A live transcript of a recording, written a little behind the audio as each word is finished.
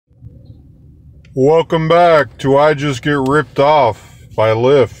Welcome back to I Just Get Ripped Off by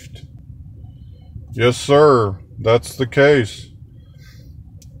Lyft. Yes, sir, that's the case.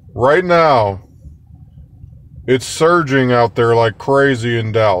 Right now, it's surging out there like crazy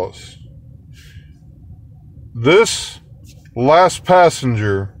in Dallas. This last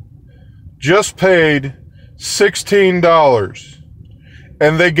passenger just paid $16,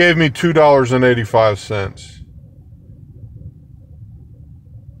 and they gave me $2.85.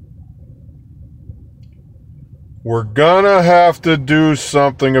 We're gonna have to do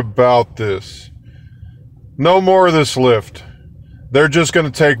something about this. No more of this Lyft. They're just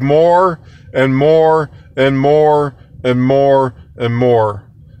gonna take more and more and more and more and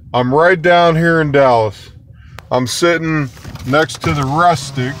more. I'm right down here in Dallas. I'm sitting next to the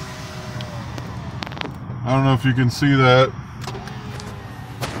Rustic. I don't know if you can see that.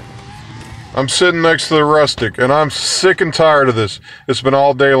 I'm sitting next to the Rustic, and I'm sick and tired of this. It's been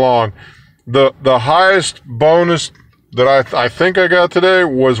all day long. The highest bonus that I think I got today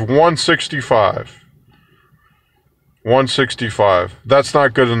was 165. 165. That's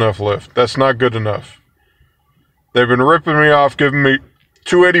not good enough, Lyft. That's not good enough. They've been ripping me off, giving me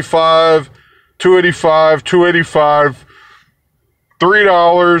 285, 285, 285,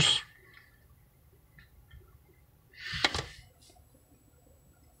 $3.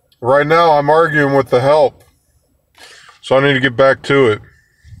 Right now, I'm arguing with the help, so I need to get back to it.